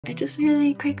I just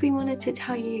really quickly wanted to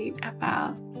tell you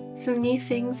about some new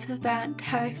things that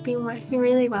have been working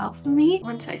really well for me.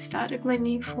 Once I started my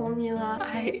new formula,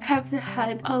 I have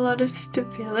had a lot of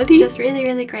stability. Just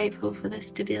really grateful for the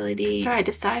stability. So I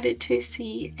decided to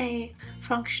see a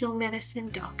functional medicine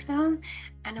doctor,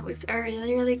 and it was a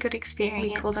really good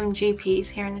experience. We call them GPs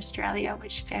here in Australia,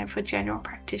 which stand for general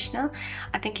practitioner.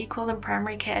 I think you call them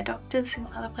primary care doctors in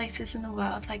other places in the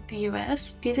world, like the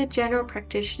US. She's a general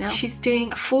practitioner. She's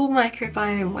doing a full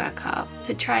microbiome workup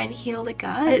to try and heal the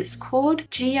gut. It's called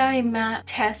GI Mat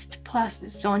Test plus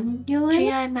Zonulin.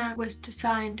 GI Mat was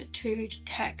designed to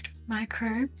detect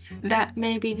microbes that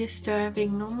may be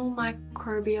disturbing normal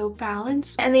microbial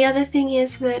balance. And the other thing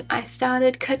is that I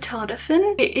started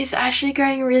Ketotifen. It is actually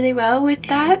going really well with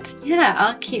that. Yeah,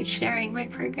 I'll keep sharing my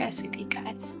progress with you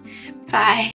guys. Bye.